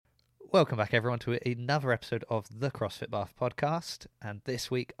Welcome back, everyone, to another episode of the CrossFit Bath podcast. And this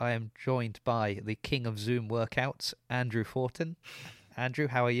week I am joined by the king of Zoom workouts, Andrew Thornton. Andrew,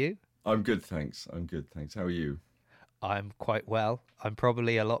 how are you? I'm good, thanks. How are you? I'm quite well. I'm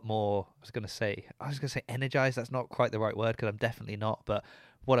probably a lot more, I was going to say energized. That's not quite the right word because I'm definitely not. But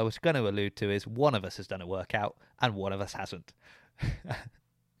what I was going to allude to is one of us has done a workout and one of us hasn't.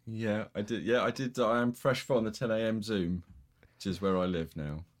 Yeah, I did. I am fresh from the 10 a.m. Zoom, which is where I live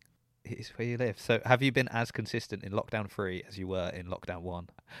now. It's where you live. So have you been as consistent in lockdown 3 as you were in lockdown 1?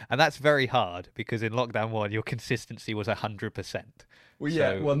 And that's very hard because in lockdown 1 your consistency was 100%. Well,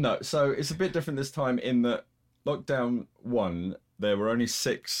 yeah, no. So it's a bit different this time in that lockdown 1, there were only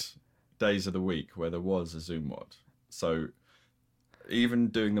 6 days of the week where there was a Zoom WOD. So even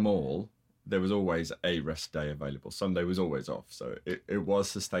doing them all, there was always a rest day available. Sunday was always off. So it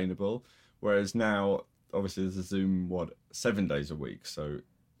was sustainable. Whereas now, obviously, there's a Zoom WOD 7 days a week. So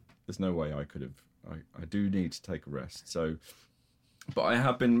there's no way I could have. I do need to take a rest. So, but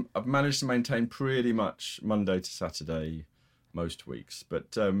I've managed to maintain pretty much Monday to Saturday most weeks.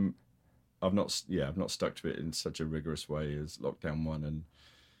 But I've not stuck to it in such a rigorous way as lockdown 1.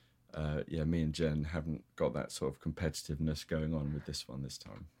 And me and Jen haven't got that sort of competitiveness going on with this one this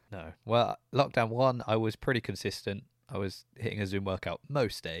time. No. Well, lockdown 1, I was pretty consistent. I was hitting a Zoom workout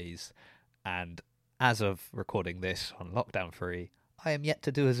most days. And as of recording this on lockdown 3, I am yet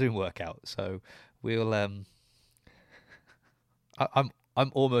to do a Zoom workout, so we'll. I'm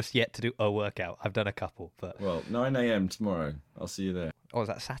almost yet to do a workout. I've done a couple, but 9 a.m. tomorrow. I'll see you there. Oh, is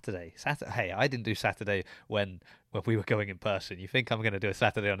that Saturday? Hey, I didn't do Saturday when we were going in person. You think I'm going to do a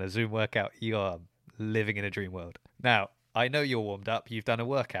Saturday on a Zoom workout? You are living in a dream world. Now, I know you're warmed up. You've done a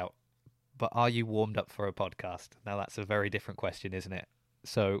workout, but are you warmed up for a podcast? Now, that's a very different question, isn't it?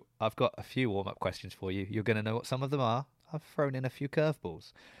 So I've got a few warm-up questions for you. You're going to know what some of them are. I've thrown in a few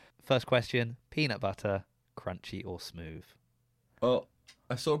curveballs. First question, peanut butter, crunchy or smooth? Well,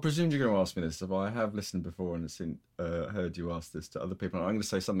 I sort of presumed you're going to ask me this, but I have listened before and heard you ask this to other people. And I'm going to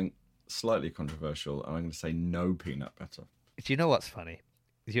say something slightly controversial, and I'm going to say no peanut butter. Do you know what's funny?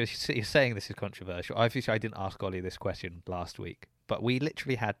 You're saying this is controversial. Obviously, I didn't ask Ollie this question last week, but we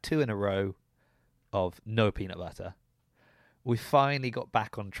literally had 2 in a row of no peanut butter. We finally got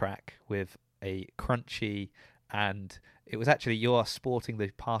back on track with a crunchy, and it was actually you're sporting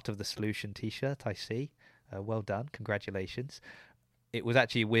the Part of the Solution t-shirt, I see. Well done. Congratulations. It was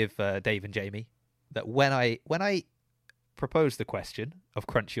actually with Dave and Jamie that when I proposed the question of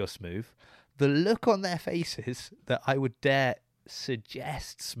crunchy or smooth, the look on their faces that I would dare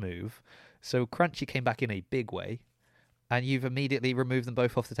suggest smooth, so crunchy came back in a big way, and you've immediately removed them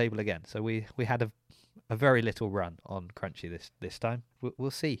both off the table again. So we had a very little run on crunchy this time.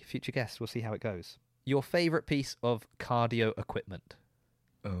 We'll see. Future guests, we'll see how it goes. Your favourite piece of cardio equipment?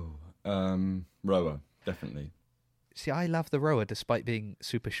 Rower, definitely. See, I love the rower despite being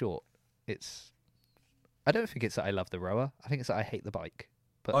super short. I don't think it's that I love the rower. I think it's that I hate the bike.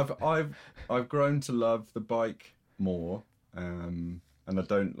 But I've grown to love the bike more, and I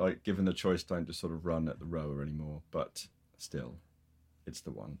don't given the choice, don't just sort of run at the rower anymore. But still, it's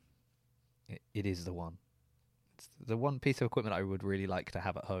the one. It is the one. It's the one piece of equipment I would really like to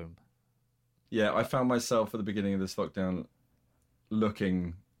have at home. Yeah, I found myself at the beginning of this lockdown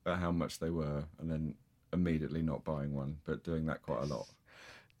looking at how much they were and then immediately not buying one, but doing that quite a lot.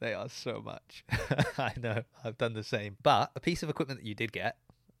 They are so much. I know, I've done the same. But a piece of equipment that you did get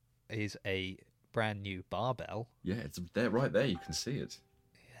is a brand new barbell. Yeah, it's there, right there. You can see it.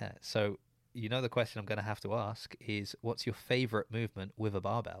 Yeah, so you know the question I'm going to have to ask is, what's your favourite movement with a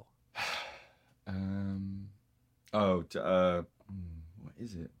barbell? What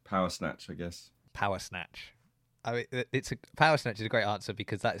is it? Power snatch, I guess. Power snatch. I mean, power snatch is a great answer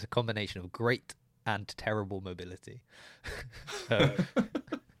because that is a combination of great and terrible mobility.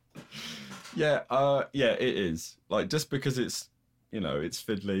 Yeah, it is. Just because it's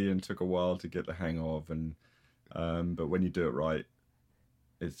fiddly and took a while to get the hang of, and but when you do it right,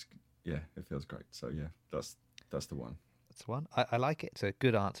 it feels great. So yeah, that's the one. That's the one. I like it. It's a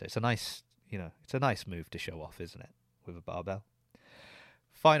good answer. It's a nice, it's a nice move to show off, isn't it, with a barbell?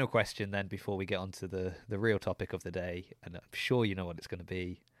 Final question then before we get on to the real topic of the day, and I'm sure you know what it's going to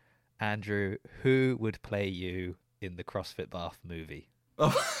be. Andrew, who would play you in the CrossFit Bath movie?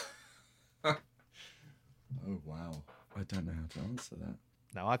 Oh, wow. I don't know how to answer that.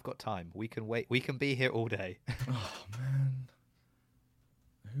 Now, I've got time. We can wait. We can be here all day. Oh, man.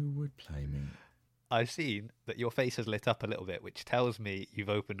 Who would play me? I've seen that your face has lit up a little bit, which tells me you've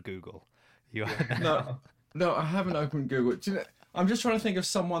opened Google. No, I haven't opened Google. Do you know, I'm just trying to think of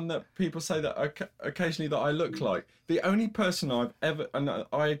someone that people say that occasionally that I look like. The only person I've ever, and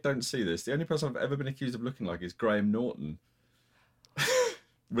I don't see this, the only person I've ever been accused of looking like is Graham Norton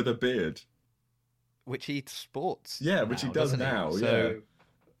with a beard. Which he sports. Yeah, which he now, does doesn't he? now. So Yeah,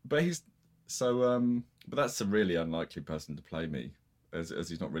 but he's so. But that's a really unlikely person to play me, as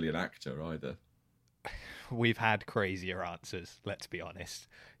he's not really an actor either. we've had crazier answers. Let's be honest.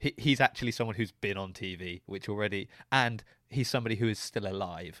 He's actually someone who's been on TV, which already, and he's somebody who is still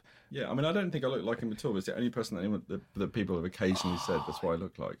alive. Yeah, I mean, I don't think I look like him at all. It's the only person that people have occasionally said that's what I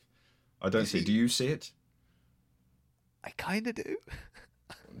look like. I don't see. Do you see it? I kind of do,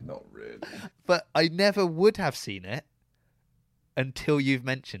 Not really. but I never would have seen it until you've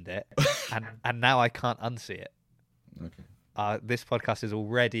mentioned it, and now I can't unsee it. Okay. This podcast is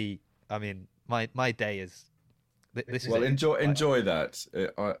already. I mean, my day is. This is Well, it. enjoy that.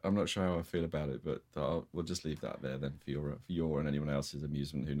 I'm not sure how I feel about it, but we'll just leave that there then for your and anyone else's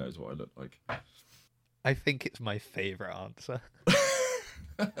amusement who knows what I look like. I think it's my favourite answer.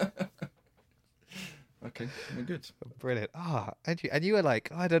 Okay, good. Brilliant. And you were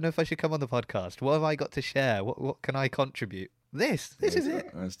like, I don't know if I should come on the podcast. What have I got to share? What can I contribute? This is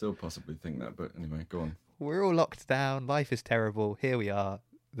it. I still possibly think that, but anyway, go on. We're all locked down. Life is terrible. Here we are.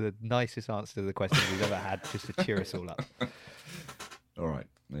 The nicest answer to the question we've ever had, just to cheer us all up. All right,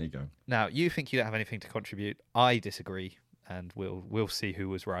 there you go. Now, you think you don't have anything to contribute. I disagree, and we'll see who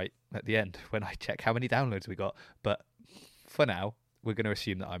was right at the end when I check how many downloads we got. But for now, we're going to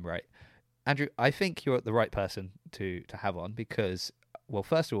assume that I'm right. Andrew, I think you're the right person to have on because, well,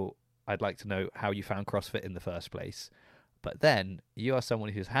 first of all, I'd like to know how you found CrossFit in the first place. But then you are someone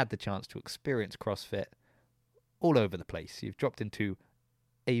who's had the chance to experience CrossFit all over the place. You've dropped into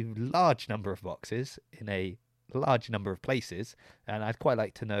a large number of boxes in a large number of places, and I'd quite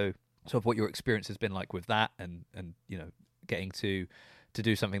like to know sort of what your experience has been like with that, and you know, getting to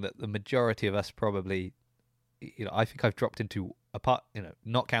do something that the majority of us probably, you know, I think I've dropped into a part, you know,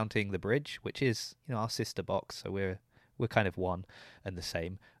 not counting the bridge, which is, you know, our sister box, so we're kind of one and the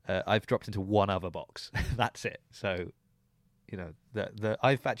same. I've dropped into one other box. That's it. So, you know, the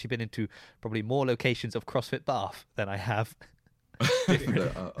I've actually been into probably more locations of CrossFit Bath than I have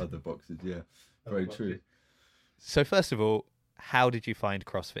The other boxes, yeah, very true. So first of all, how did you find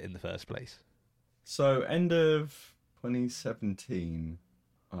CrossFit in the first place? So end of 2017,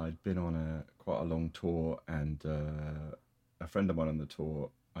 I'd been on quite a long tour, and a friend of mine on the tour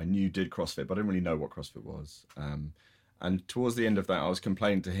I knew did CrossFit, but I didn't really know what CrossFit was. And towards the end of that, I was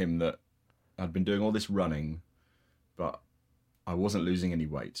complaining to him that I'd been doing all this running, but I wasn't losing any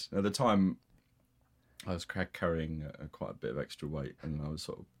weight. At the time, I was carrying quite a bit of extra weight, and I was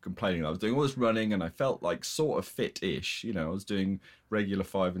sort of complaining that I was doing all this running and I felt like sort of fit-ish. You know, I was doing regular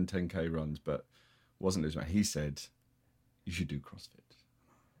 5 and 10K runs, but wasn't losing weight. He said, you should do CrossFit.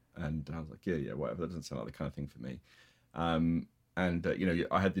 And I was like, yeah, whatever. That doesn't sound like the kind of thing for me. You know,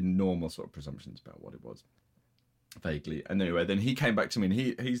 I had the normal sort of presumptions about what it was, vaguely. And anyway, then he came back to me, and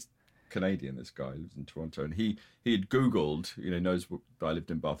he's Canadian, this guy lives in Toronto, and he had Googled, you know, knows that I lived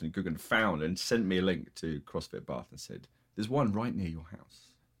in Bath, and Googled and found and sent me a link to CrossFit Bath and said, there's one right near your house.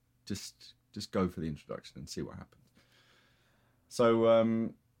 Just go for the introduction and see what happens.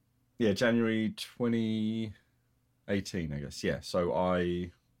 So, January 2018, I guess. Yeah. So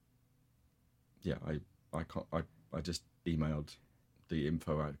I just emailed the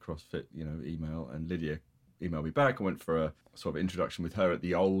info at CrossFit, you know, email, and Lydia emailed me back. I went for a sort of introduction with her at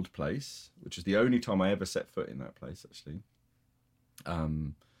the old place, which is the only time I ever set foot in that place, actually.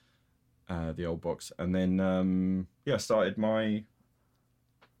 The old box. And then, started my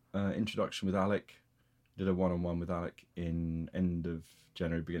introduction with Alec. Did a one-on-one with Alec in end of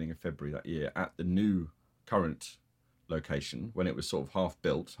January, beginning of February that year at the new current location, when it was sort of half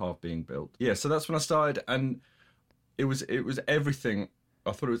built, half being built. Yeah, so that's when I started, and it was everything.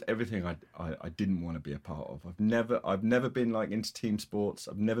 I thought it was everything I didn't want to be a part of. I've never been like into team sports.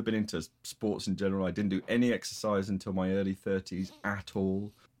 I've never been into sports in general. I didn't do any exercise until my early 30s at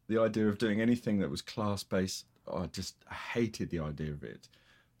all. The idea of doing anything that was class-based, I hated the idea of it.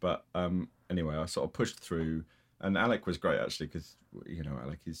 But anyway, I sort of pushed through, and Alec was great actually, because, you know,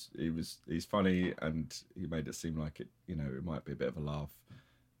 Alec he's funny, and he made it seem like it, you know, it might be a bit of a laugh.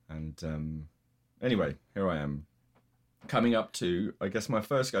 And anyway, here I am. Coming up to, I guess I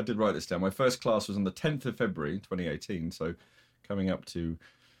did write this down. My first class was on the 10th of February, 2018. So coming up to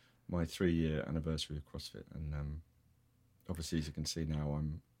my 3-year anniversary of CrossFit. And obviously, as you can see now,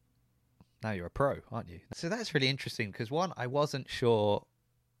 Now you're a pro, aren't you? So that's really interesting because, one, I wasn't sure.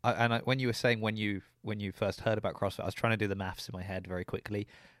 When you were saying when you first heard about CrossFit, I was trying to do the maths in my head very quickly.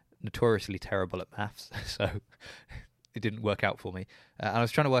 Notoriously terrible at maths. So it didn't work out for me. And I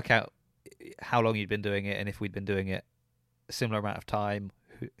was trying to work out how long you'd been doing it, and if we'd been doing it a similar amount of time.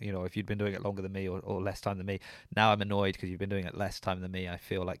 If you'd been doing it longer than me or less time than me. Now I'm annoyed because you've been doing it less time than me. I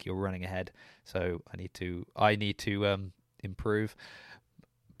feel like you're running ahead, so I need to improve.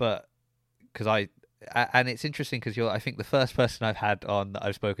 But because and it's interesting because you're, I think, the first person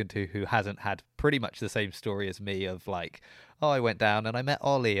I've spoken to who hasn't had pretty much the same story as me of like, oh, I went down and I met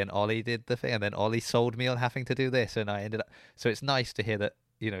Ollie and Ollie did the thing and then Ollie sold me on having to do this and I ended up. So it's nice to hear that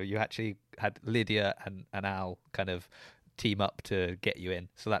you actually had Lydia and Al kind of team up to get you in,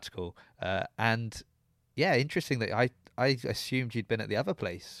 so that's cool. And yeah, interesting that I assumed you'd been at the other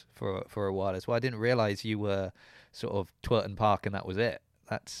place for a while as well. I didn't realize you were sort of Thornton Park and that was it.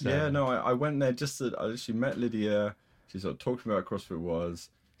 That's No, I went there just that I actually met Lydia. She sort of talked about what CrossFit was.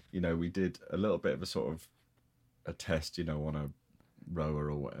 We did a little bit of a sort of a test, on a rower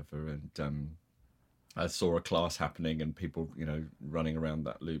or whatever, and I saw a class happening and people, running around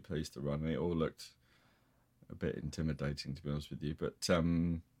that loop they used to run, and it all looked a bit intimidating, to be honest with you. But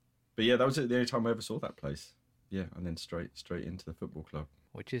yeah, that was the only time I ever saw that place. Yeah, and then straight into the football club,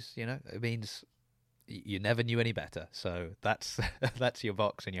 which is, it means you never knew any better. So that's that's your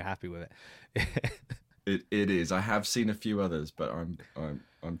box, and you're happy with it. It is. I have seen a few others, but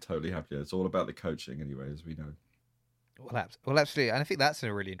I'm totally happy. It's all about the coaching, anyway, as we know. Well, absolutely, and I think that's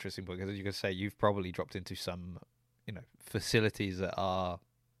a really interesting point because, as you can say, you've probably dropped into some, facilities that are.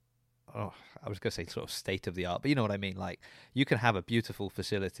 Oh, I was going to say sort of state of the art, but you know what I mean? Like, you can have a beautiful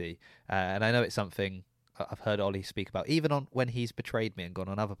facility, and I know it's something I've heard Ollie speak about, even on when he's betrayed me and gone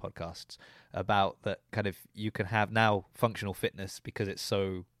on other podcasts, about that kind of you can have now functional fitness because it's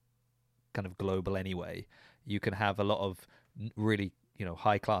so kind of global anyway. You can have a lot of really,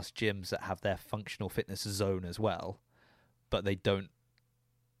 high class gyms that have their functional fitness zone as well, but they don't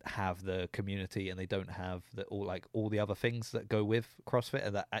have the community and they don't have all the other things that go with CrossFit,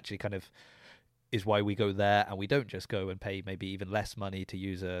 and that actually kind of is why we go there, and we don't just go and pay maybe even less money to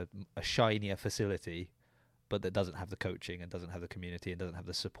use a shinier facility, but that doesn't have the coaching and doesn't have the community and doesn't have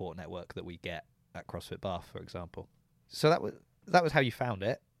the support network that we get at CrossFit Bath, for example. So that was how you found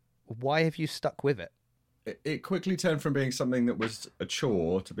it. Why have you stuck with it? It quickly turned from being something that was a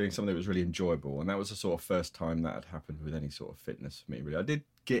chore to being something that was really enjoyable, and that was the sort of first time that had happened with any sort of fitness for me, really. I did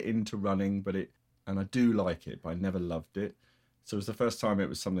get into running, and I do like it, but I never loved it. So it was the first time it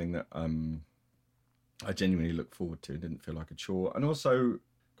was something that I genuinely looked forward to and didn't feel like a chore. And also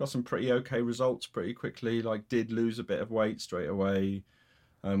got some pretty okay results pretty quickly, like did lose a bit of weight straight away,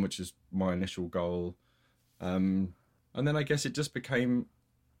 which is my initial goal. And then I guess it just became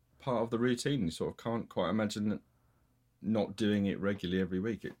part of the routine. You sort of can't quite imagine not doing it regularly every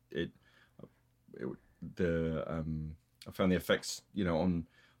week. I found the effects, on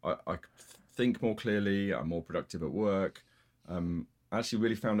I think more clearly. I'm more productive at work. I actually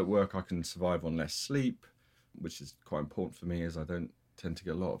really found at work I can survive on less sleep, which is quite important for me as I don't tend to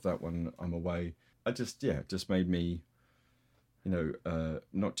get a lot of that when I'm away. It just made me,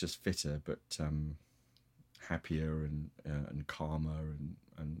 not just fitter, but happier and calmer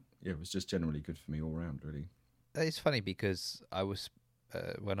and yeah, it was just generally good for me all around, really. It's funny because I was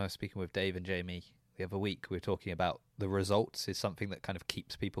when I was speaking with Dave and Jamie the other week, we were talking about the results is something that kind of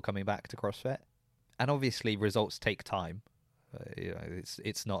keeps people coming back to CrossFit, and obviously results take time.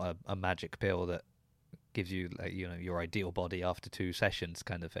 It's not a magic pill that gives you your ideal body after 2 sessions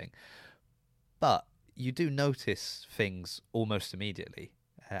kind of thing, but you do notice things almost immediately,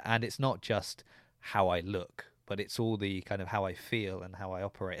 and it's not just how I look, but it's all the kind of how I feel and how I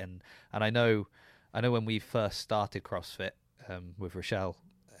operate. And I know when we first started CrossFit with Rochelle,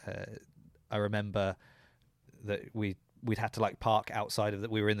 I remember that we'd had to park outside of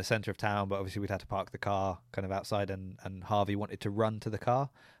that. We were in the center of town, but obviously we'd had to park the car kind of outside, and Harvey wanted to run to the car,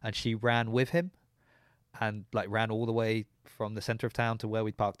 and she ran with him and ran all the way from the center of town to where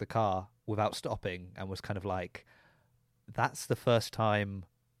we'd parked the car without stopping, and was kind of like, that's the first time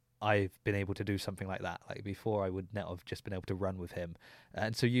I've been able to do something like that. Before, I would not have just been able to run with him.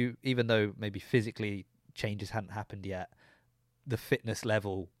 And so even though maybe physically changes hadn't happened yet, the fitness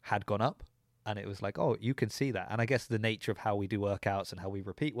level had gone up, and it was like, oh, you can see that. And I guess the nature of how we do workouts and how we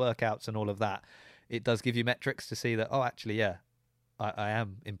repeat workouts and all of that, it does give you metrics to see that, oh, actually, yeah, I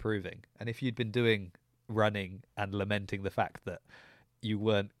am improving. And if you'd been doing running and lamenting the fact that you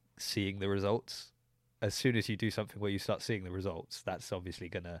weren't seeing the results, as soon as you do something where you start seeing the results, that's obviously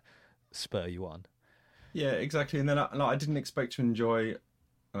going to spur you on. Yeah, exactly. And then I didn't expect to enjoy,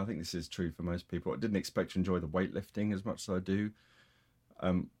 and I think this is true for most people, I didn't expect to enjoy the weightlifting as much as I do.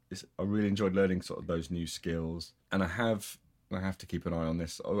 I really enjoyed learning sort of those new skills, and I have to keep an eye on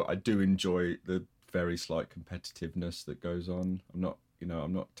this. I do enjoy the very slight competitiveness that goes on. I'm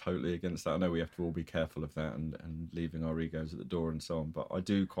not totally against that. I know we have to all be careful of that and leaving our egos at the door and so on. But I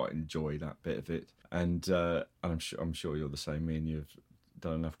do quite enjoy that bit of it, and I'm sure you're the same. Me and you've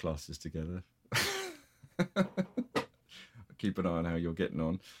done enough classes together. Keep an eye on how you're getting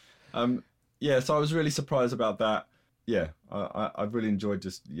on. So I was really surprised about that. Yeah, I've really enjoyed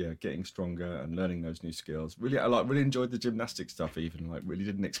just getting stronger and learning those new skills. Really enjoyed the gymnastic stuff. Even really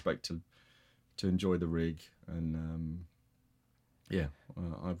didn't expect to enjoy the rig, and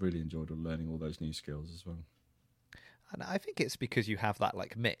I've really enjoyed learning all those new skills as well. And I think it's because you have that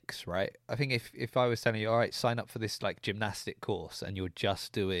like mix, right? I think if I was telling you, all right, sign up for this like gymnastic course, and you're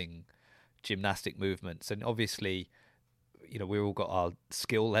just doing gymnastic movements, and obviously, we've all got our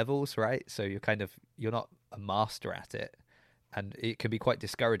skill levels, right? So you're not a master at it, and it can be quite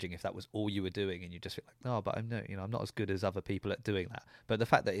discouraging if that was all you were doing, and you just feel like, no, but I'm not as good as other people at doing that. But the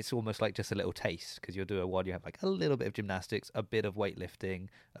fact that it's almost like just a little taste, because you'll do a one, you have like a little bit of gymnastics, a bit of weightlifting,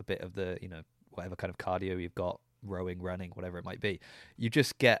 a bit of the whatever kind of cardio you've got, rowing, running, whatever it might be. You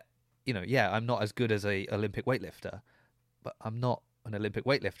just get, I'm not as good as a Olympic weightlifter, but I'm not an Olympic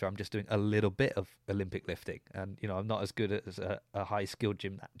weightlifter. I'm just doing a little bit of Olympic lifting, and I'm not as good as a high skilled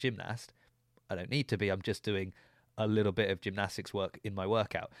gymnast. I don't need to be. I'm just doing a little bit of gymnastics work in my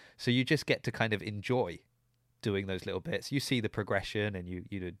workout. So you just get to kind of enjoy doing those little bits. You see the progression, and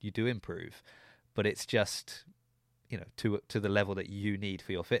you do improve, but it's just to the level that you need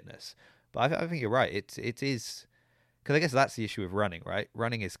for your fitness. But I think you're right. It is, because I guess that's the issue with running, right?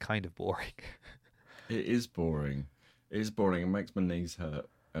 Running is kind of boring. It is boring. It is boring. It makes my knees hurt,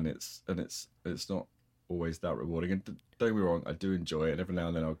 and it's not always that rewarding. And don't get me wrong, I do enjoy it. And every now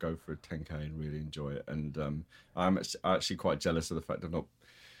and then I'll go for a 10k and really enjoy it. And I'm actually quite jealous of the fact I've not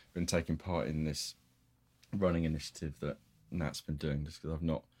been taking part in this running initiative that Nat's been doing, just because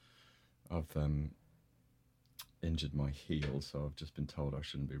I've injured my heel, so I've just been told I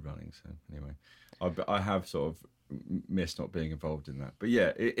shouldn't be running. So anyway, I have sort of missed not being involved in that. But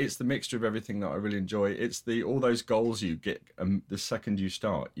yeah, it's the mixture of everything that I really enjoy. It's all those goals you get. The second you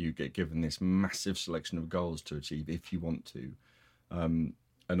start, you get given this massive selection of goals to achieve if you want to,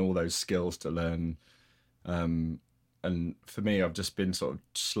 and all those skills to learn. And for me, I've just been sort of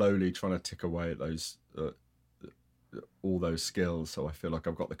slowly trying to tick away at those all those skills, so I feel like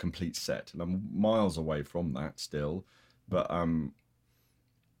I've got the complete set, and I'm miles away from that still. But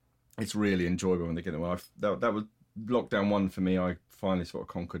it's really enjoyable when they get them. That was lockdown one for me. I finally sort of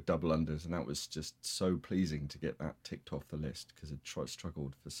conquered double unders, and that was just so pleasing to get that ticked off the list, because I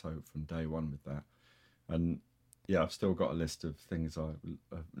struggled from day one with that. And yeah, I've still got a list of things,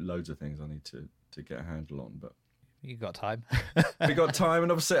 loads of things I need to get a handle on, but you got time. We got time,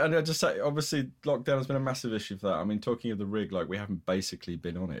 and obviously lockdown has been a massive issue for that. I mean, talking of the rig, like, we haven't basically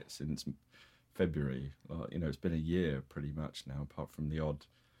been on it since February. It's been a year pretty much now, apart from the odd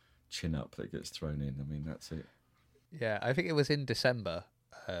chin up that gets thrown in. I mean, that's it. Yeah, I think it was in December.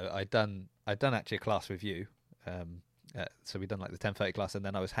 I'd done actually a class with you. So we'd done like the 10:30 class, and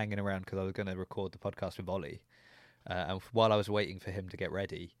then I was hanging around because I was going to record the podcast with Ollie. And while I was waiting for him to get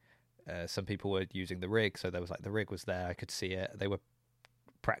ready, some people were using the rig. So there was like, the rig was there, I could see it. They were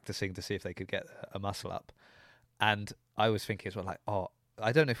practicing to see if they could get a muscle up. And I was thinking as well, like, oh,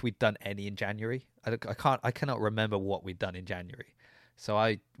 I don't know if we'd done any in January. I cannot remember what we'd done in January. So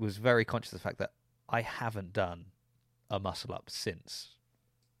I was very conscious of the fact that I haven't done a muscle up since,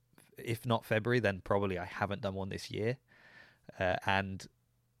 if not February, then probably I haven't done one this year. And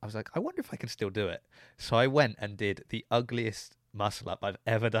I was like, I wonder if I can still do it. So I went and did the ugliest muscle up I've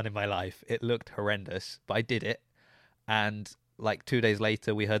ever done in my life. It looked horrendous, but I did it. And like 2 days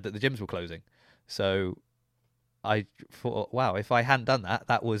later, we heard that the gyms were closing. So I thought, wow, if I hadn't done that,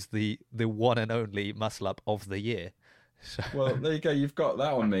 that was the one and only muscle up of the year. So... Well, there you go. You've got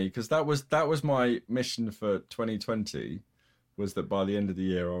that on me, because that was my mission for 2020, was that by the end of the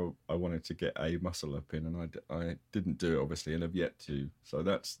year I wanted to get a muscle up in, and I didn't do it, obviously, and have yet to. So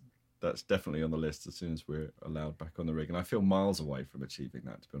that's definitely on the list as soon as we're allowed back on the rig, and I feel miles away from achieving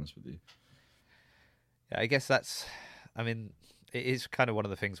that, to be honest with you. Yeah, I guess I mean, it is kind of one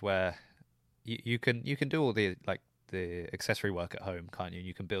of the things where you can do all the accessory work at home, can't you?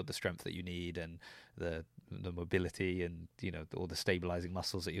 You can build the strength that you need, and the mobility, and all the stabilizing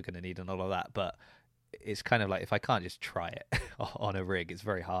muscles that you're going to need, and all of that. But it's kind of like, if I can't just try it on a rig, it's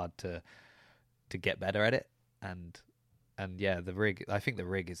very hard to get better at it. And yeah, the rig, I think the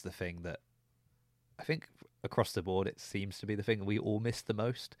rig is the thing that, I think across the board, it seems to be the thing we all miss the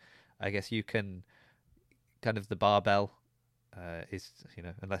most. I guess you can kind of, the barbell is,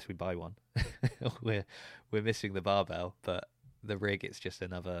 unless we buy one, we're missing the barbell, but the rig, it's just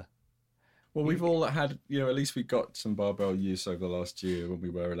another Well, we've all had, at least we got some barbell use over the last year when we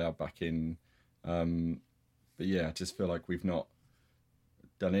were allowed back in. But yeah, I just feel like we've not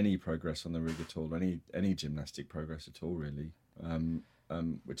done any progress on the rig at all, any gymnastic progress at all, really.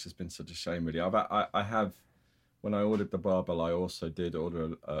 Which has been such a shame, really. I have, when I ordered the barbell, I also did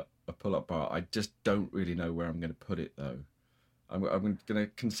order a pull-up bar. I just don't really know where I'm going to put it, though. I'm going to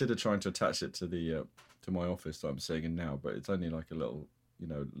consider trying to attach it to the to my office that I'm sitting in now, but it's only like a little,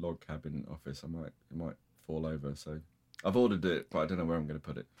 log cabin office. It might fall over. So I've ordered it, but I don't know where I'm going to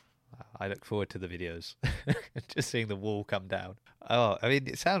put it. I look forward to the videos, just seeing the wall come down. Oh, I mean,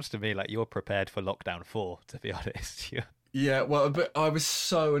 it sounds to me like you're prepared for lockdown 4, to be honest. Yeah, well, but I was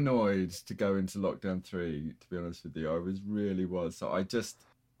so annoyed to go into lockdown 3, to be honest with you. I really was. So I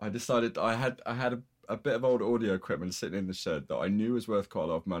decided I had a bit of old audio equipment sitting in the shed that I knew was worth quite a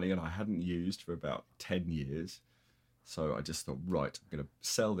lot of money and I hadn't used for about 10 years. So I just thought, right, I'm going to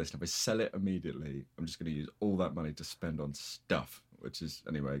sell this. And if I sell it immediately, I'm just going to use all that money to spend on stuff, which is,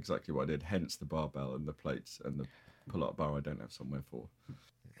 anyway, exactly what I did. Hence the barbell and the plates and the pull-up bar I don't have somewhere for.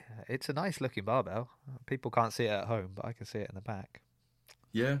 Yeah, it's a nice looking barbell. People can't see it at home, but I can see it in the back.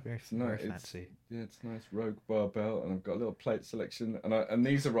 Yeah, very fancy. It's a nice Rogue barbell, and I've got a little plate selection. And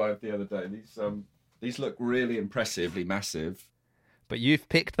these arrived the other day. These look really impressively massive. But you've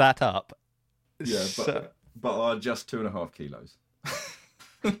picked that up. Yeah, but are just 2.5 kilos.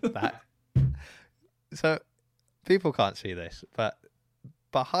 So people can't see this, but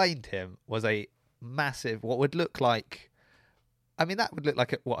behind him was a massive, what would look like, I mean, that would look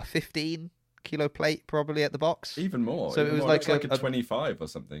like a 15 kilo plate probably at the box. Even more. So it was like a 25 or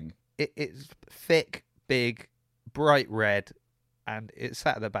something. It's thick, big, bright red, and it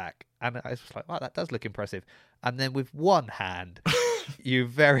sat at the back. And I was like, wow, that does look impressive. And then with one hand, you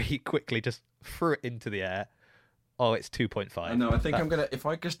very quickly just threw it into the air. Oh, it's 2.5. I know. I think I'm going to, if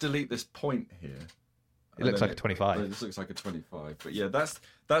I just delete this point here. It looks like a 25. This looks like a 25. But yeah, that's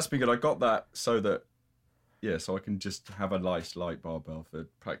been good. I got that so that, so I can just have a nice light barbell for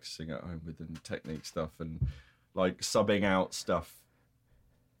practicing at home with and technique stuff and like subbing out stuff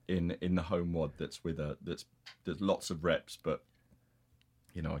in the home WOD that's with there's lots of reps, but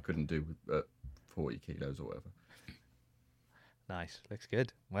I couldn't do with 40 kilos or whatever. Nice. Looks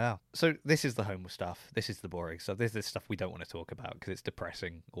good. Wow. So this is the home stuff. This is the boring stuff. This is the stuff we don't want to talk about because it's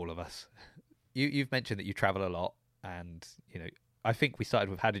depressing, all of us. You've mentioned that you travel a lot, and I think we started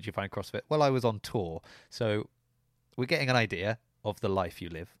with how did you find CrossFit? Well, I was on tour, so we're getting an idea of the life you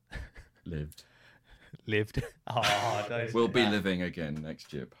live. Lived. Oh, we'll be living again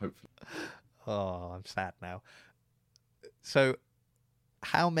next year, hopefully. Oh, I'm sad now. So,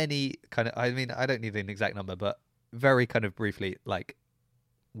 how many I mean, I don't need an exact number, but very kind of briefly, like,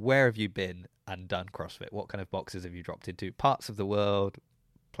 where have you been and done CrossFit? What kind of boxes have you dropped into? Parts of the world,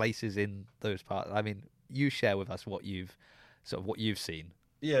 places in those parts. I mean, you share with us what you've seen.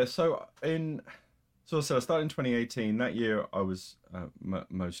 Yeah, so I started in 2018. That year I was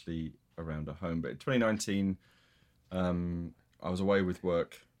mostly around at home, but in 2019 I was away with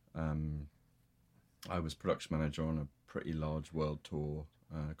work. I was production manager on a pretty large world tour,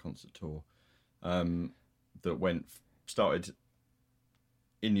 concert tour, that started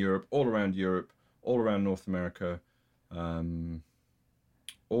in Europe, all around North America,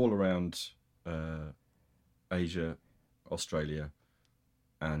 all around Asia, Australia,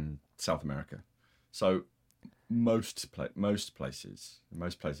 and South America. So most places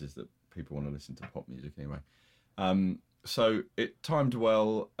that people want to listen to pop music anyway. So it timed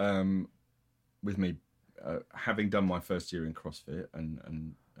well with me having done my first year in CrossFit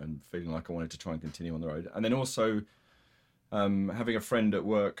and feeling like I wanted to try and continue on the road, and then also having a friend at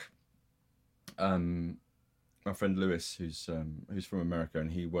work. My friend Lewis, who's from America,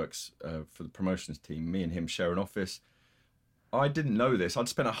 and he works for the promotions team. Me and him share an office. I didn't know this. I'd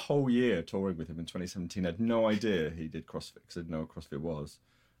spent a whole year touring with him in 2017. I had no idea he did CrossFit because I didn't know what CrossFit was.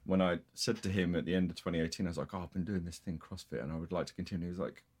 When I said to him at the end of 2018, I was like, I've been doing this thing CrossFit and I would like to continue. He was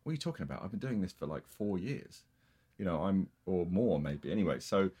like, what are you talking about? I've been doing this for like 4 years. Or more maybe. Anyway,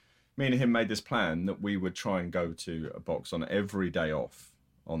 so me and him made this plan that we would try and go to a box on every day off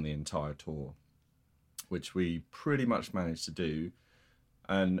on the entire tour, which we pretty much managed to do.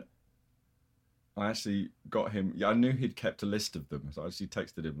 And I actually got him. Yeah, I knew he'd kept a list of them, so I actually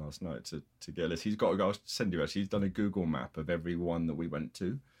texted him last night to get a list. He's got. I'll send you. Actually, he's done a Google map of every one that we went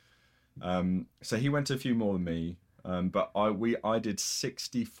to. So he went to a few more than me, but I did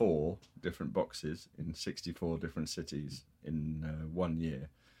 64 different boxes in 64 different cities in 1 year.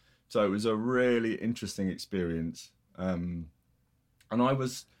 So it was a really interesting experience. And I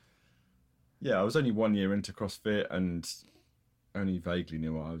was only 1 year into CrossFit, and only vaguely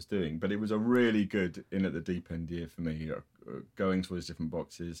knew what I was doing. But it was a really good in at the deep end year for me, going to all these different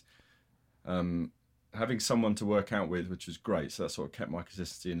boxes. Having someone to work out with, which was great. So that sort of kept my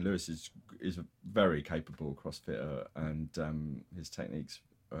consistency. And Lewis is a very capable CrossFitter, and his techniques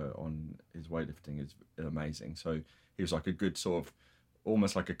on his weightlifting is amazing. So he was like a good sort of,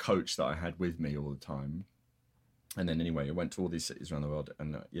 almost like a coach that I had with me all the time. And then anyway, I went to all these cities around the world,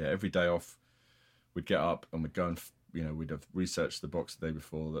 and every day off, we'd get up and we'd go and we'd have researched the box the day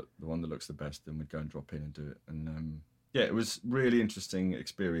before, that the one that looks the best, and we'd go and drop in and do it. And it was really interesting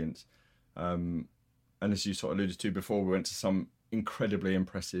experience. And as you sort of alluded to before, we went to some incredibly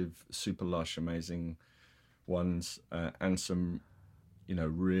impressive, super lush, amazing ones, and some,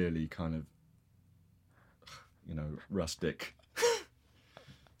 really kind of, rustic,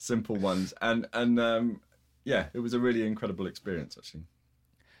 simple ones. And it was a really incredible experience, actually.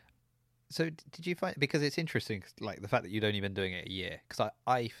 So did you find, because it's interesting, like the fact that you'd only been doing it a year, because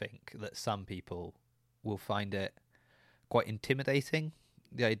I think that some people will find it quite intimidating,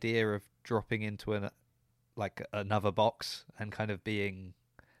 the idea of dropping into another box and kind of being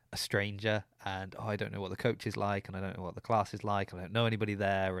a stranger, and I don't know what the coach is like, and I don't know what the class is like, and I don't know anybody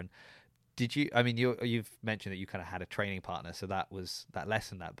there. And did you, I mean, you've mentioned that you kind of had a training partner, so that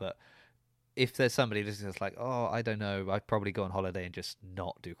lessened that, but if there's somebody that's like, oh, I don't know, I'd probably go on holiday and just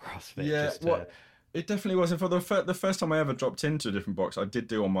not do CrossFit. Yeah, it definitely wasn't. For the first time I ever dropped into a different box, I did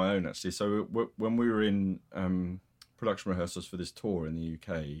do on my own, actually. So when we were in production rehearsals for this tour in the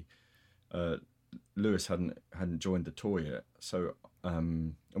UK, Lewis hadn't joined the tour yet. So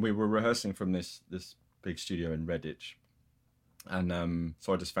and we were rehearsing from this big studio in Redditch, and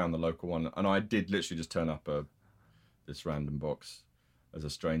so I just found the local one, and I did literally just turn up this random box as a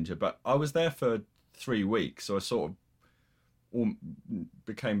stranger. But I was there for 3 weeks, so I sort of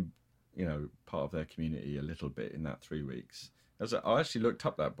became, part of their community a little bit in that 3 weeks. I actually looked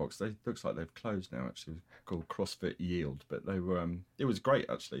up that box. Looks like they've closed now, actually. It's called CrossFit Yield, but they were. It was great,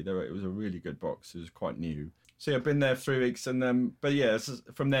 actually. It was a really good box. It was quite new. So I've been there 3 weeks, and then, but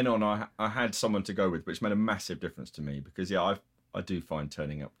from then on, I had someone to go with, which made a massive difference to me, because I do find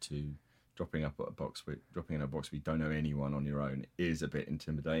dropping in a box where you don't know anyone on your own is a bit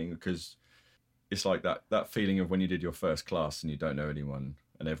intimidating, because it's like that feeling of when you did your first class and you don't know anyone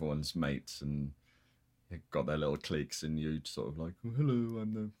and everyone's mates and they've got their little cliques, and you sort of like, oh, hello,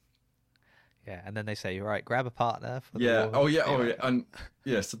 I'm the... Yeah, and then they say, all right, grab a partner for the and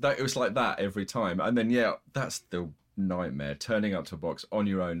so that it was like that every time. And then that's the nightmare, turning up to a box on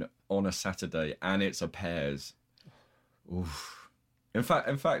your own on a Saturday, and it's a pairs. Oof. In fact,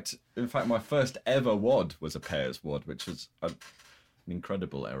 my first ever WOD was a pairs WOD, which was an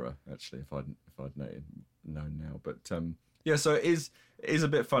incredible error, actually, if I'd known now. But so it is a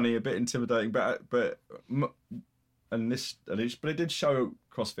bit funny, a bit intimidating, but it did show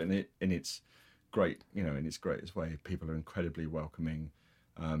CrossFit in its great, in its greatest way. People are incredibly welcoming.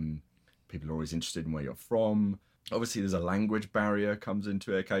 People are always interested in where you're from. Obviously, there's a language barrier comes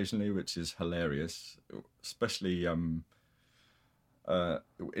into it occasionally, which is hilarious, especially in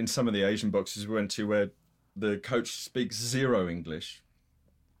some of the Asian boxes we went to where the coach speaks zero English,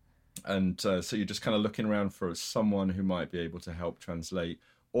 and so you're just kind of looking around for someone who might be able to help translate,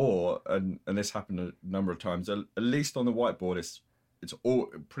 or and this happened a number of times, at least on the whiteboard, it's all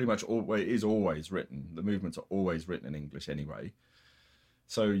pretty much it is always written. The movements are always written in English anyway,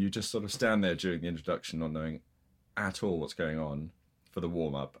 so you just sort of stand there during the introduction not knowing at all what's going on for the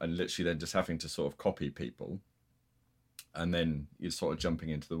warm-up, and literally then just having to sort of copy people, and then you're sort of jumping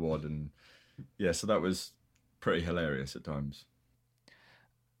into the WOD, and so that was pretty hilarious at times.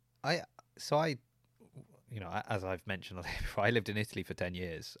 As I've mentioned before, I lived in Italy for 10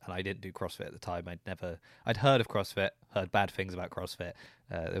 years and I didn't do CrossFit at the time. I'd heard of CrossFit, heard bad things about CrossFit.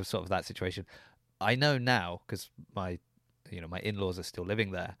 There was sort of that situation. I know now, because my in-laws are still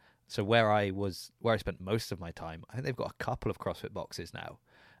living there. So where I spent most of my time, I think they've got a couple of CrossFit boxes now.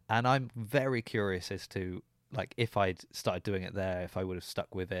 And I'm very curious as to, like, if I'd started doing it there, if I would have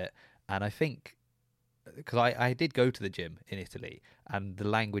stuck with it. And I think, because I did go to the gym in Italy, and the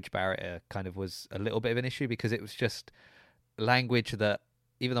language barrier kind of was a little bit of an issue, because it was just language that,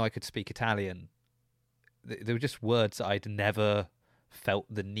 even though I could speak Italian, there were just words that I'd never felt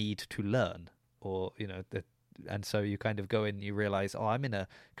the need to learn, or, and so you kind of go in and you realize, oh, I'm in a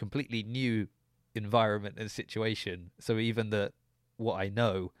completely new environment and situation. So even what I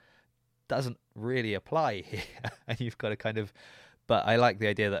know doesn't really apply here. And you've got to kind of, but I like the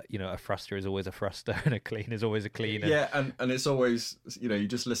idea that, a thruster is always a thruster and a clean is always a clean. Yeah. And it's always, you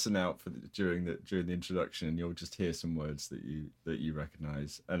just listen out for during the introduction, and you'll just hear some words that you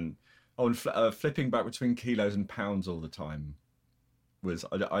recognize. And flipping back between kilos and pounds all the time. was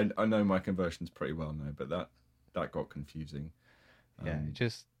I know my conversions pretty well now, but that got confusing. Yeah,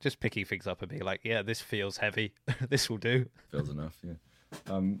 just picking things up and being like, yeah, this feels heavy. This will do. Feels enough, yeah.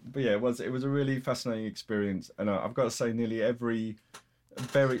 But yeah, it was a really fascinating experience, and I've got to say, nearly every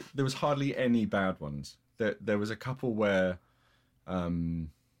there was hardly any bad ones. There was a couple where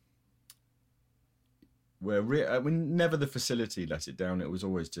never the facility let it down. It was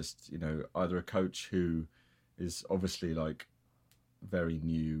always just, either a coach who is obviously like very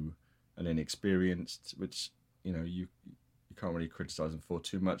new and inexperienced, which you can't really criticize them for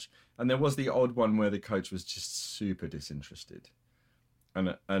too much. And there was the odd one where the coach was just super disinterested. And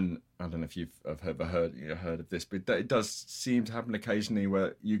I don't know if you've ever heard of this, but it does seem to happen occasionally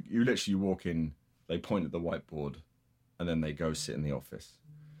where you literally walk in, they point at the whiteboard, and then they go sit in the office.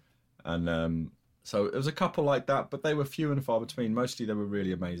 And so it was a couple like that, but they were few and far between. Mostly they were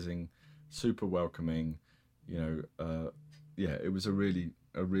really amazing, super welcoming. It was a really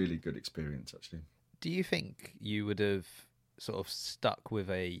good experience, actually. Do you think you would have sort of stuck with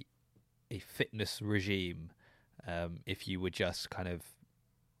a fitness regime if you were just kind of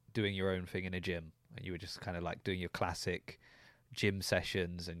doing your own thing in a gym, and you were just kind of like doing your classic gym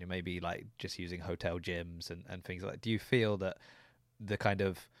sessions, and you're maybe like just using hotel gyms and things like that? Do you feel that the kind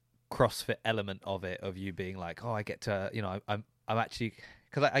of CrossFit element of it, of you being like, oh, I get to, I'm actually,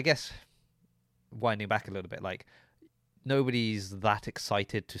 because I guess winding back a little bit, like nobody's that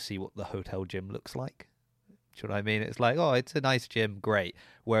excited to see what the hotel gym looks like. Do you know what I mean? It's like, oh, it's a nice gym, great.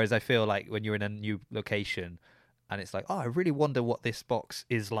 Whereas I feel like when you're in a new location and it's like, oh, I really wonder what this box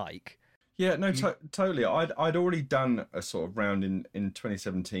is like. Yeah, no, totally. I'd already done a sort of round in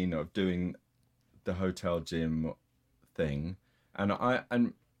 2017 of doing the hotel gym thing, and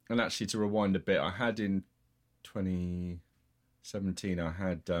actually, to rewind a bit, I had in 2017 I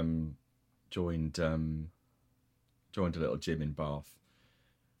had joined a little gym in Bath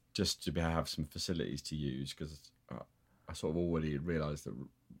just to have some facilities to use, because I sort of already realised that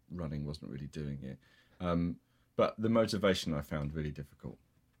running wasn't really doing it. But the motivation I found really difficult.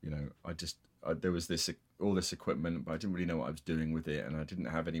 There was all this equipment, but I didn't really know what I was doing with it, and I didn't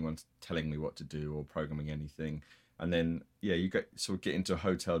have anyone telling me what to do or programming anything. And then, you get into a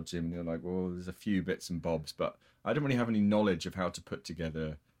hotel gym, and you're like, well, there's a few bits and bobs, but I didn't really have any knowledge of how to put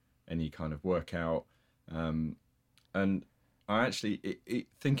together any kind of workout. And I actually,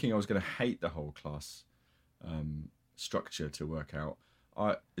 thinking I was going to hate the whole class structure to work out,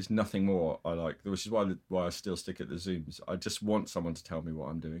 it's nothing more I like, which is why I still stick at the Zooms. I just want someone to tell me what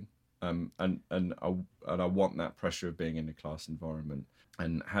I'm doing, and I want that pressure of being in a class environment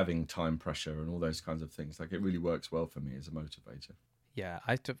and having time pressure and all those kinds of things. Like, it really works well for me as a motivator. Yeah,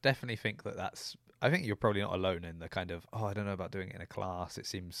 I definitely think that's. I think you're probably not alone in the kind of, oh, I don't know about doing it in a class. It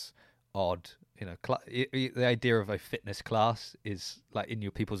seems odd, the idea of a fitness class is like in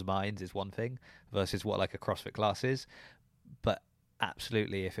your people's minds is one thing versus what like a CrossFit class is. But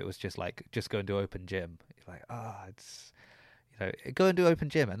absolutely, if it was just go and do open gym, you're like, it's, go and do open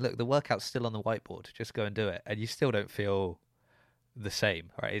gym, and look, the workout's still on the whiteboard, just go and do it, and you still don't feel the same,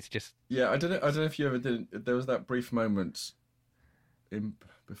 right? It's just, I don't know if you ever did. There was that brief moment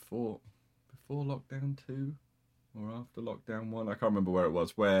before lockdown 2 or after lockdown 1, I can't remember where it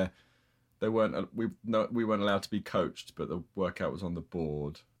was, where we weren't allowed to be coached, but the workout was on the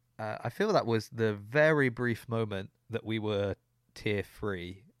board. I feel that was the very brief moment that we were tier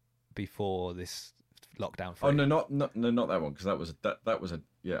 3 before this lockdown 3. Oh no, not that one, because that was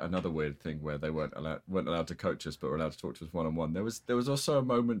another weird thing where they weren't allowed to coach us, but were allowed to talk to us one-on-one. There was also a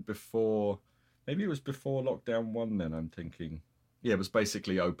moment before, maybe it was before lockdown 1. Then I'm thinking, it was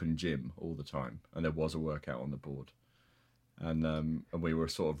basically open gym all the time, and there was a workout on the board, and we were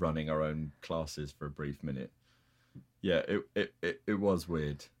sort of running our own classes for a brief minute. Yeah, it was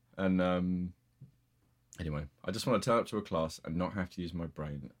weird, and anyway, I just want to turn up to a class and not have to use my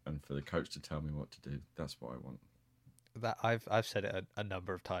brain, and for the coach to tell me what to do. That's what I want. That I've said it a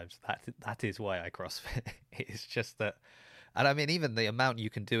number of times. That is why I CrossFit. It's just that, and I mean, even the amount you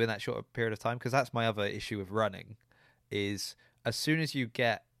can do in that short period of time, because that's my other issue with running, is as soon as you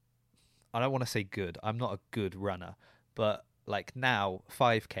get, I don't want to say good, I'm not a good runner, but like now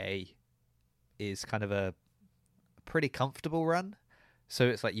 5K is kind of a pretty comfortable run. So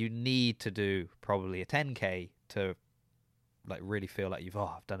it's like you need to do probably a 10K to like really feel like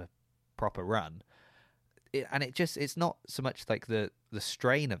I've done a proper run. It's not so much like the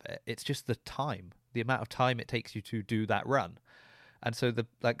strain of it, it's just the time, the amount of time it takes you to do that run. And so the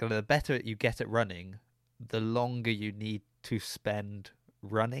better you get at running, the longer you need to spend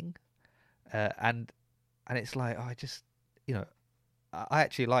running, and it's like, I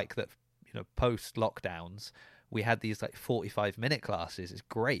actually like that, post lockdowns we had these like 45-minute classes. It's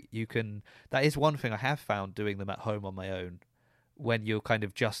great. That is one thing I have found doing them at home on my own, when you're kind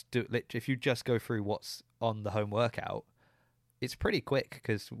of if you just go through what's on the home workout, it's pretty quick,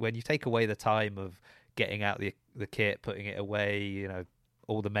 because when you take away the time of getting out the kit, putting it away,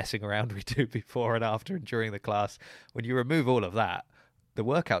 all the messing around we do before and after and during the class, when you remove all of that, the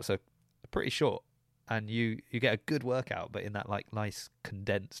workouts are pretty short, and you get a good workout, but in that like nice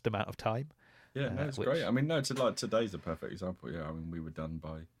condensed amount of time. Yeah, no, it's great. I mean, no, today's a perfect example. Yeah, I mean,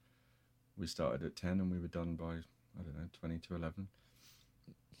 we started at 10 and we were done by, I don't know, 20 to 11.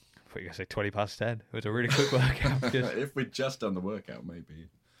 I thought you were going to say 20 past 10. It was a really quick workout. If we'd just done the workout, maybe.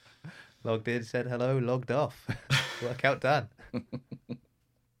 Logged in, said hello, logged off. Workout done.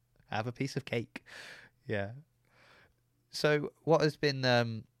 Have a piece of cake. Yeah. So what has been,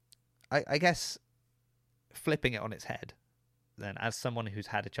 I guess, flipping it on its head, then, as someone who's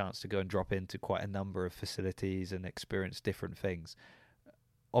had a chance to go and drop into quite a number of facilities and experience different things,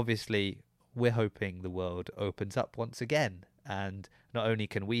 obviously we're hoping the world opens up once again, and not only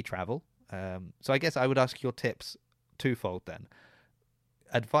can we travel, so I guess I would ask your tips twofold then.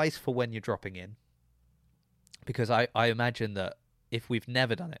 Advice for when you're dropping in, because I imagine that if we've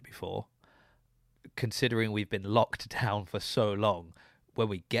never done it before, considering we've been locked down for so long, when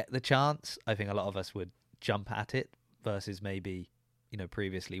we get the chance, I think a lot of us would jump at it, versus maybe,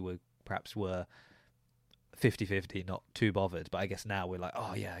 previously we perhaps were 50-50, not too bothered. But I guess now we're like,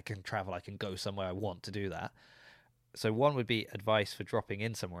 oh yeah, I can travel, I can go somewhere, I want to do that. So one would be advice for dropping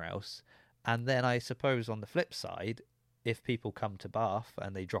in somewhere else. And then I suppose on the flip side, if people come to Bath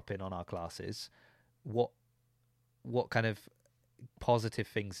and they drop in on our classes, what kind of positive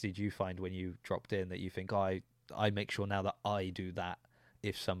things did you find when you dropped in that you think, I make sure now that I do that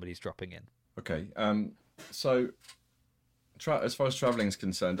if somebody's dropping in? Okay, so as far as traveling is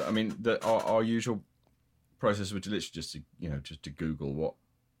concerned, I mean, our usual process would literally just to Google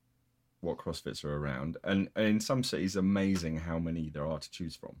what CrossFits are around, and in some cities, amazing how many there are to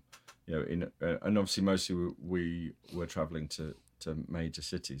choose from. And obviously mostly we were traveling to major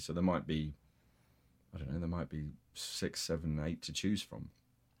cities, so there might be, I don't know, there might be 6, 7, 8 to choose from.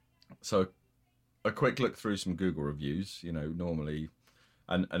 So a quick look through some Google reviews, normally,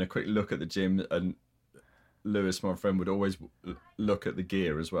 and a quick look at the gym. And Lewis, my friend, would always look at the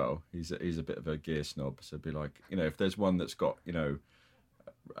gear as well. He's a bit of a gear snob, so it'd be like, if there's one that's got,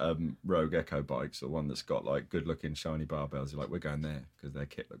 Rogue Echo bikes, or one that's got like good looking shiny barbells, you're like, we're going there because their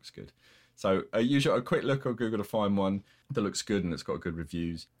kit looks good. So usually a quick look on Google to find one that looks good and it's got good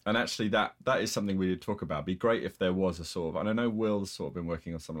reviews. And actually that is something we did talk about. It'd be great if there was a sort of, and I know Will's sort of been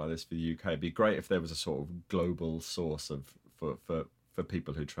working on something like this for the UK. It'd be great if there was a sort of global source for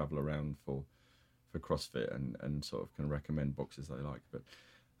people who travel around for CrossFit and sort of can recommend boxes they like. But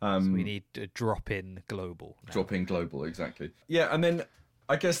so we need to drop in global now. Drop in global, exactly. Yeah, and then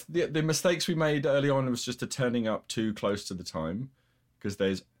I guess the mistakes we made early on was just turning up too close to the time, because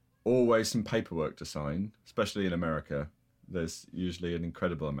there's always some paperwork to sign, especially in America. There's usually an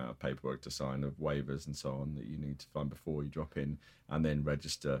incredible amount of paperwork to sign, of waivers and so on, that you need to find before you drop in, and then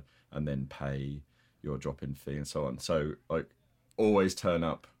register and then pay your drop-in fee and so on. So like, always turn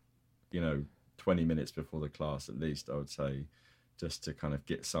up, 20 minutes before the class at least, I would say, just to kind of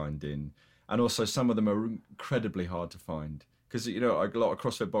get signed in. And also some of them are incredibly hard to find, because a lot of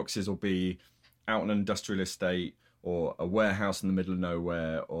CrossFit boxes will be out on an industrial estate or a warehouse in the middle of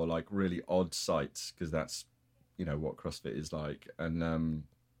nowhere, or like really odd sites, because that's what CrossFit is like. And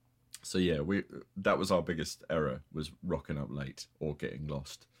so yeah, that was our biggest error, was rocking up late or getting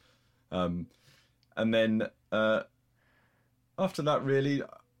lost. And then after that, really,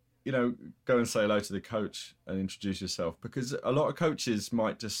 go and say hello to the coach and introduce yourself, because a lot of coaches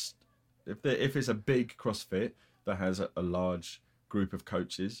might just, if it's a big CrossFit that has a large group of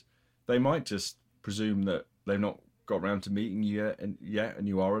coaches, they might just presume that they've not got around to meeting you yet, and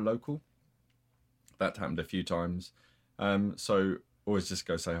you are a local. That happened a few times. So always just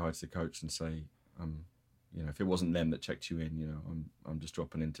go say hi to the coach and say, if it wasn't them that checked you in, I'm just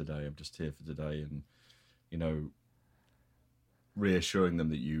dropping in today. I'm just here for today, and reassuring them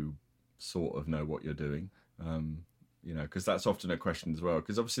that you sort of know what you're doing. Because that's often a question as well.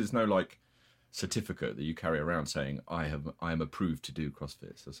 Because obviously there's no like certificate that you carry around saying I am approved to do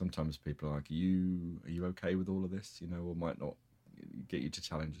CrossFit. So sometimes people are like, are you okay with all of this? Or might not get you to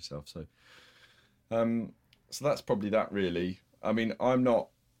challenge yourself. So so that's probably that really. I mean, I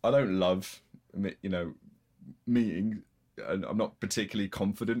don't love meeting, and I'm not particularly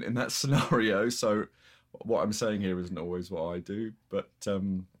confident in that scenario. So what I'm saying here isn't always what I do, but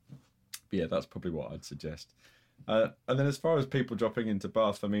yeah, that's probably what I'd suggest. And then as far as people dropping into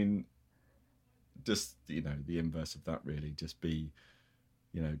Bath, I mean, just the inverse of that really. Just be,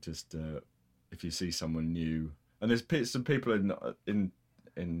 just if you see someone new, and there's some people in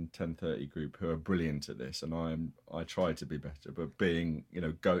 10:30 group who are brilliant at this, and I try to be better, but being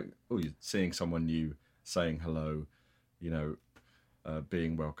you're seeing someone new, saying hello,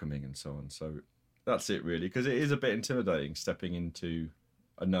 being welcoming and so on. So that's it really, because it is a bit intimidating stepping into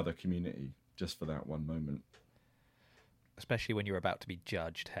another community just for that one moment. Especially when you're about to be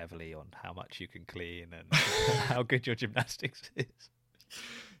judged heavily on how much you can clean and how good your gymnastics is.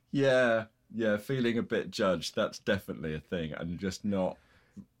 Yeah, feeling a bit judged, that's definitely a thing, and just not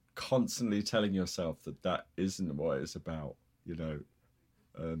constantly telling yourself that isn't what it's about,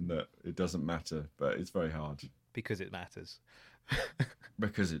 and that it doesn't matter, but it's very hard. Because it matters.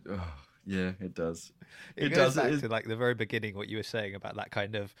 Because it does. It goes back to like the very beginning, what you were saying about that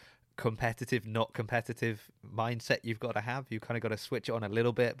kind of competitive, not competitive mindset you've got to have. You kind of got to switch it on a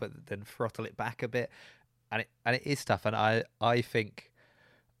little bit, but then throttle it back a bit. And it is tough. And I think,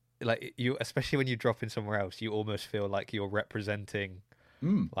 like, you, especially when you drop in somewhere else, you almost feel like you're representing,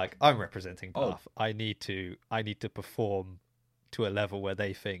 like, I'm representing Bath. I need to perform to a level where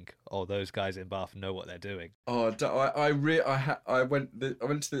they think, oh, those guys in Bath know what they're doing. Oh, I went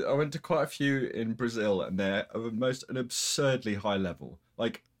to quite a few in Brazil, and they're of an absurdly high level.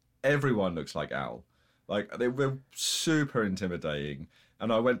 Like, everyone looks like Al. Like, they were super intimidating.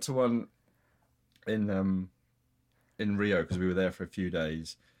 And I went to one in Rio, because we were there for a few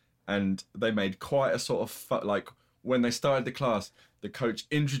days, and they made quite a sort of like, when they started the class, the coach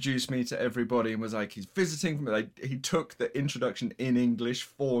introduced me to everybody and was like, he's visiting from me. He took the introduction in English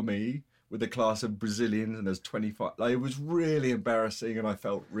for me with a class of Brazilians, and there's 25. Like, it was really embarrassing, and I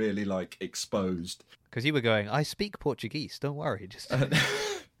felt really like exposed. Because you were going, I speak Portuguese, don't worry. Just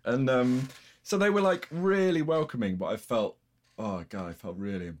and so they were like really welcoming, but I felt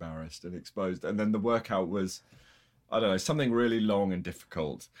really embarrassed and exposed. And then the workout was, I don't know, something really long and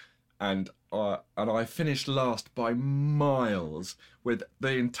difficult. And I finished last by miles, with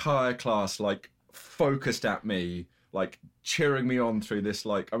the entire class like focused at me, like cheering me on through this.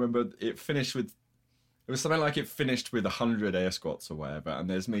 Like, I remember it was something like it finished with 100 air squats or whatever, and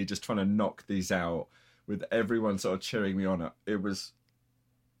there's me just trying to knock these out with everyone sort of cheering me on. It was,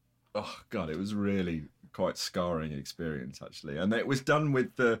 oh God, it was really quite scarring experience actually. And it was done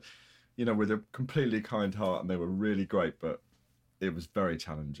with with a completely kind heart, and they were really great, but it was very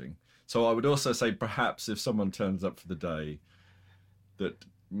challenging. So I would also say, perhaps if someone turns up for the day, that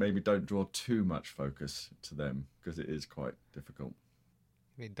maybe don't draw too much focus to them, because it is quite difficult.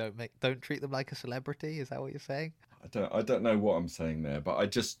 I mean, don't treat them like a celebrity. Is that what you're saying? I don't know what I'm saying there,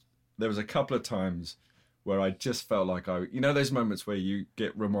 but there was a couple of times where I just felt like those moments where you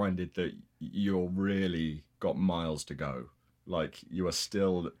get reminded that you're really got miles to go, like you are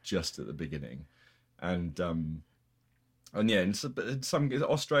still just at the beginning, and yeah, in some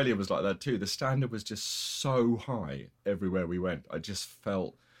Australia was like that too. The standard was just so high everywhere we went. I just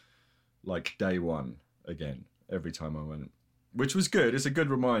felt like day one again every time I went, which was good. It's a good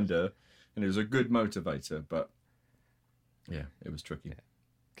reminder, and it was a good motivator. But yeah, it was tricky.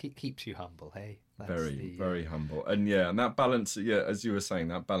 Yeah. Keeps you humble, hey? Very humble, and and that balance. Yeah, as you were saying,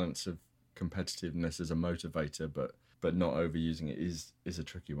 that balance of competitiveness as a motivator, but not overusing it is a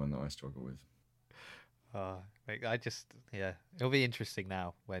tricky one that I struggle with. It'll be interesting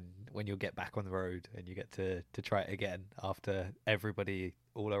now when you'll get back on the road and you get to try it again after everybody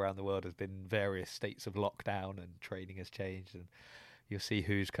all around the world has been in various states of lockdown and training has changed, and you'll see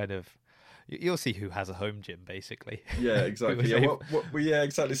you'll see who has a home gym basically. Yeah, exactly. Yeah,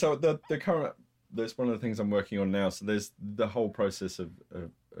 exactly. So the current, that's one of the things I'm working on now. So there's the whole process of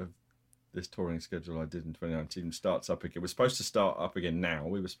this touring schedule I did in 2019 starts up again. We're supposed to start up again now.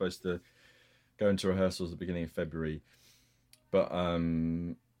 We were supposed to go into rehearsals at the beginning of February, but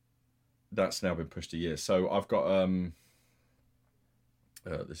that's now been pushed a year. So I've got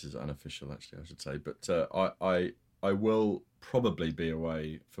this is unofficial actually, I should say, but I will probably be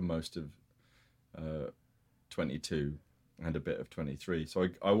away for most of 22 and a bit of 23. So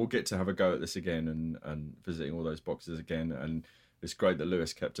I will get to have a go at this again and visiting all those boxes again. And it's great that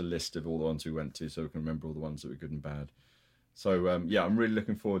Lewis kept a list of all the ones we went to, so we can remember all the ones that were good and bad. So I'm really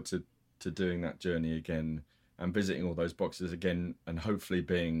looking forward to doing that journey again and visiting all those boxes again, and hopefully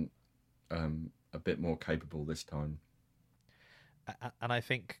being a bit more capable this time. And I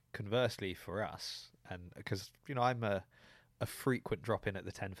think conversely for us, and because I'm a frequent drop in at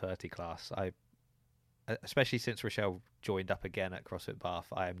the 10:30 class, especially since Rochelle joined up again at CrossFit Bath,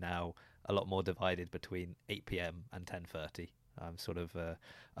 I am now a lot more divided between 8 p.m. and 10:30. I'm sort of a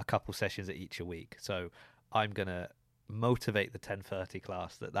couple sessions at each a week, so I'm gonna motivate the 10:30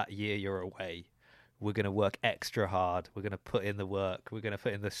 class that year you're away. we're going to work extra hard. We're going to put in the work. We're going to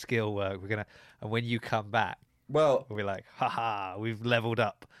put in the skill work. And when you come back, well, we'll be like, haha, we've leveled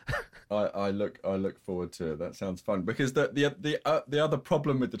up. I look forward to it. That sounds fun, because the other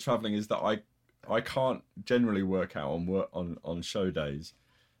problem with the traveling is that I can't generally work out on show days.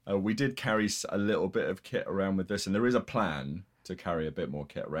 We did carry a little bit of kit around with this, and there is a plan to carry a bit more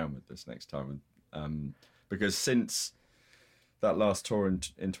kit around with this next time. Because since that last tour in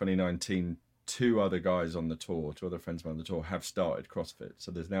 2019, two other friends on the tour have started CrossFit.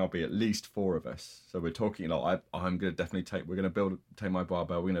 So there's now be at least 4 of us. So we're talking like I'm going to definitely we're going to take my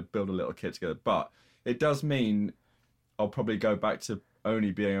barbell. We're going to build a little kit together. But it does mean I'll probably go back to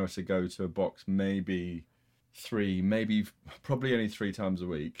only being able to go to a box maybe probably only 3 times a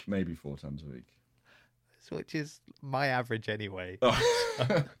week, maybe 4 times a week. Which is my average anyway.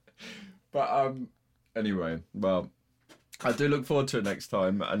 But anyway, well, I do look forward to it next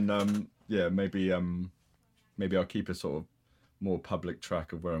time, and yeah, maybe I'll keep a sort of more public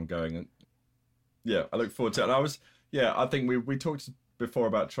track of where I'm going, and yeah, I look forward to it. And I think we talked before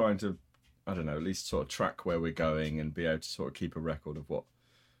about trying to, I don't know, at least sort of track where we're going and be able to sort of keep a record of what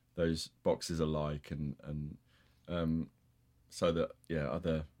those boxes are like, and so that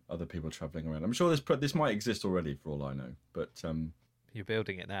other people traveling around. I'm sure this might exist already for all I know, but you're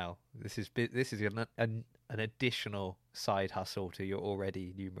building it now. This is an additional side hustle to your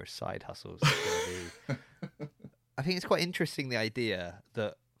already numerous side hustles. I think it's quite interesting, the idea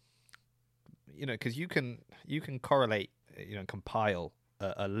that, because you can correlate, compile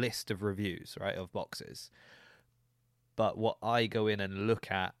a list of reviews, right, of boxes, but what I go in and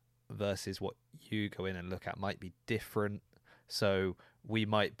look at versus what you go in and look at might be different. So we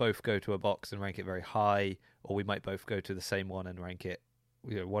might both go to a box and rank it very high, or we might both go to the same one and rank it,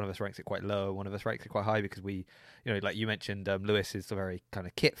 one of us ranks it quite low, one of us ranks it quite high, because we, like you mentioned, Lewis is very kind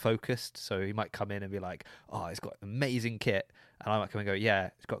of kit focused, so he might come in and be like, oh, it's got amazing kit, and I might come and go, yeah,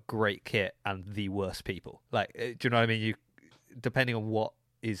 it's got great kit and the worst people. Like, do you know what I mean? You, depending on what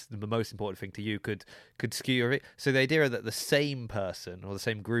is the most important thing to you, could skew it. So the idea that the same person or the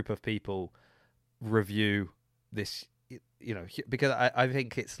same group of people review this, because I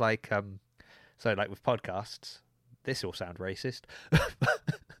think it's like, so like with podcasts, this will sound racist,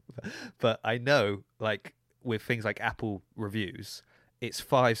 but I know, like with things like Apple reviews, it's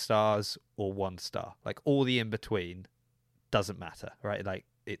 5 stars or 1 star. Like all the in between doesn't matter, right? Like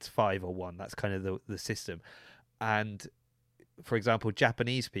it's 5 or 1. That's kind of the system. And for example,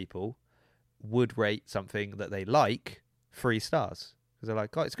 Japanese people would rate something that they like 3 stars, because they're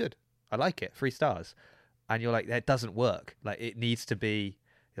like, oh, it's good, I like it, 3 stars. And you're like, that doesn't work. Like it needs to be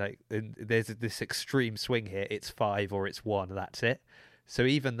like, there's this extreme swing here. It's 5 or it's 1. That's it. So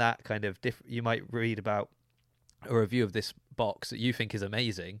even that kind of you might read about a review of this box that you think is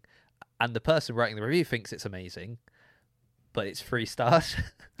amazing, and the person writing the review thinks it's amazing, but it's 3 stars.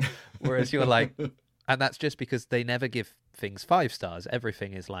 Whereas you're like, and that's just because they never give things 5 stars.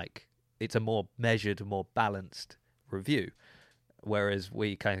 Everything is like, it's a more measured, more balanced review. Whereas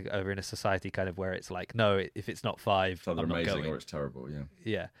we kind of are in a society kind of where it's like, no, if it's not 5, it's either amazing or it's terrible.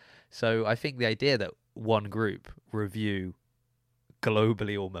 Yeah. So I think the idea that one group review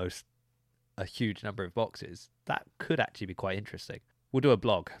globally almost a huge number of boxes, that could actually be quite interesting. We'll do a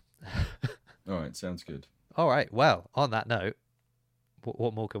blog. All right, sounds good. All right. Well, on that note,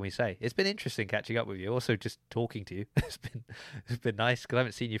 what more can we say? It's been interesting catching up with you. Also, just talking to you. It's been nice, because I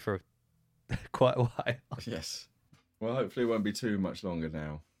haven't seen you for quite a while. Yes. Well, hopefully it won't be too much longer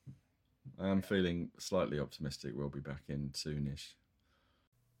now. I am feeling slightly optimistic we'll be back in soonish.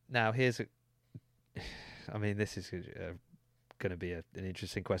 Now, this is going to be an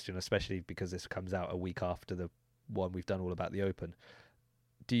interesting question, especially because this comes out a week after the one we've done all about the Open.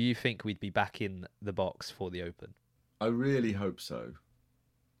 Do you think we'd be back in the box for the Open? I really hope so.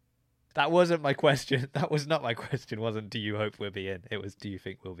 That wasn't my question. That was not my question. Wasn't do you hope we'll be in? It was do you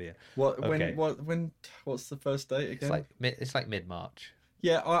think we'll be in? Okay. What's the first date again? It's like mid-March.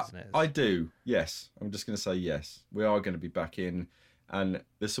 Yeah, I do. Yes, I'm just going to say yes. We are going to be back in, and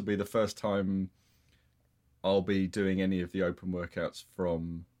this will be the first time I'll be doing any of the open workouts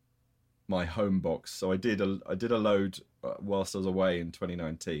from my home box. So I did a load whilst I was away in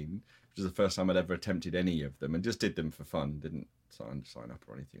 2019, which is the first time I'd ever attempted any of them, and just did them for fun. Didn't sign up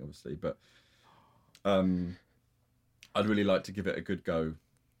or anything, obviously, but I'd really like to give it a good go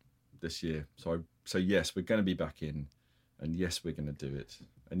this year. So yes, we're going to be back in, and yes, we're going to do it,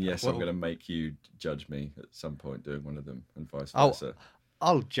 and yes, I'm going to make you judge me at some point doing one of them, and vice versa.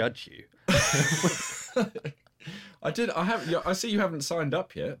 I'll judge you. I see you haven't signed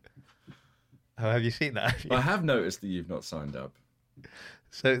up yet. Oh, have you seen that? I have noticed that you've not signed up.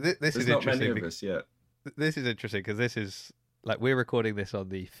 So this There's is not many interesting. of us yet. This is interesting because this is like we're recording this on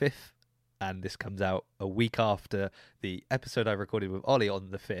the 5th, and this comes out a week after the episode I recorded with Ollie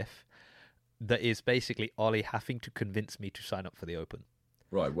on the 5th. That is basically Ollie having to convince me to sign up for the Open.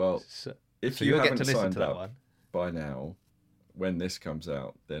 Right. Well, So, if so you you'll get haven't to listen signed to that up one. by now, when this comes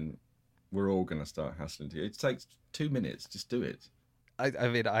out, then we're all going to start hassling to you. It takes 2 minutes. Just do it. I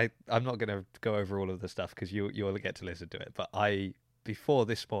mean, I'm not going to go over all of the stuff because you'll get to listen to it. But before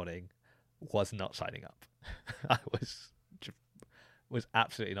this morning, was not signing up. I was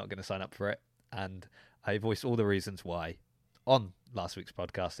absolutely not going to sign up for it, and I voiced all the reasons why on last week's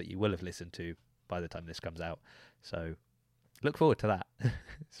podcast that you will have listened to by the time this comes out. So look forward to that.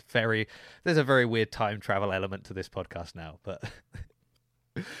 There's a very weird time travel element to this podcast now, but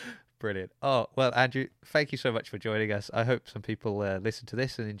brilliant. Oh, well, Andrew, thank you so much for joining us. I hope some people listened to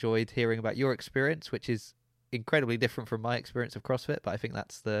this and enjoyed hearing about your experience, which is incredibly different from my experience of CrossFit, but I think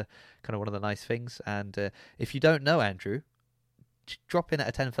that's the kind of one of the nice things. And if you don't know Andrew, drop in at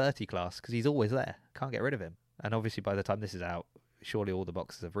a 10:30 class because he's always there. Can't get rid of him. And obviously by the time this is out, surely all the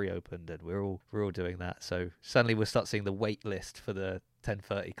boxes have reopened and we're all doing that. So suddenly we'll start seeing the wait list for the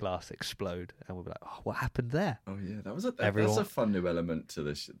 10:30 class explode, and we'll be like, oh, what happened there? Oh yeah, that's a fun new element to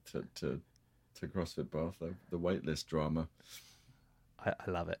this to CrossFit Bath, the waitlist drama. I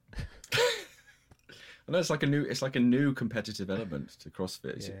love it. I know it's like a new competitive element to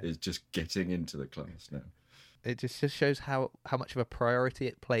CrossFit. Yeah. Is just getting into the class now. It just shows how much of a priority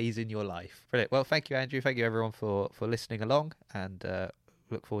it plays in your life. Brilliant. Well, thank you, Andrew. Thank you, everyone, for listening along, and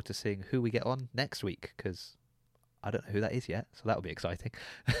look forward to seeing who we get on next week because I don't know who that is yet, so that'll be exciting.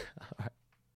 All right.